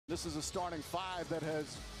This is a starting five that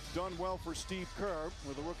has done well for Steve Kerr,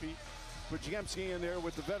 with the rookie Pajemski in there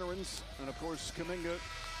with the veterans, and of course Kuminga,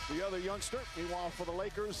 the other youngster. Meanwhile, for the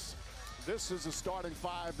Lakers, this is a starting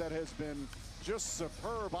five that has been just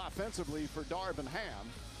superb offensively for Darvin Ham,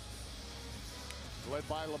 led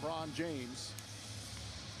by LeBron James.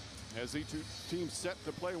 As the two teams set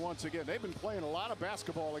to play once again. They've been playing a lot of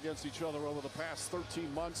basketball against each other over the past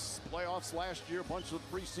 13 months. Playoffs last year, a bunch of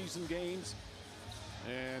preseason games.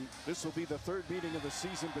 And this will be the third meeting of the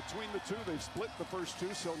season between the two. They've split the first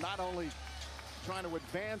two, so not only trying to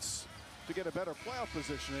advance to get a better playoff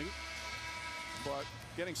positioning, but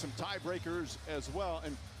getting some tiebreakers as well.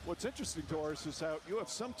 And what's interesting, Doris, is how you have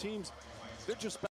some teams, they're just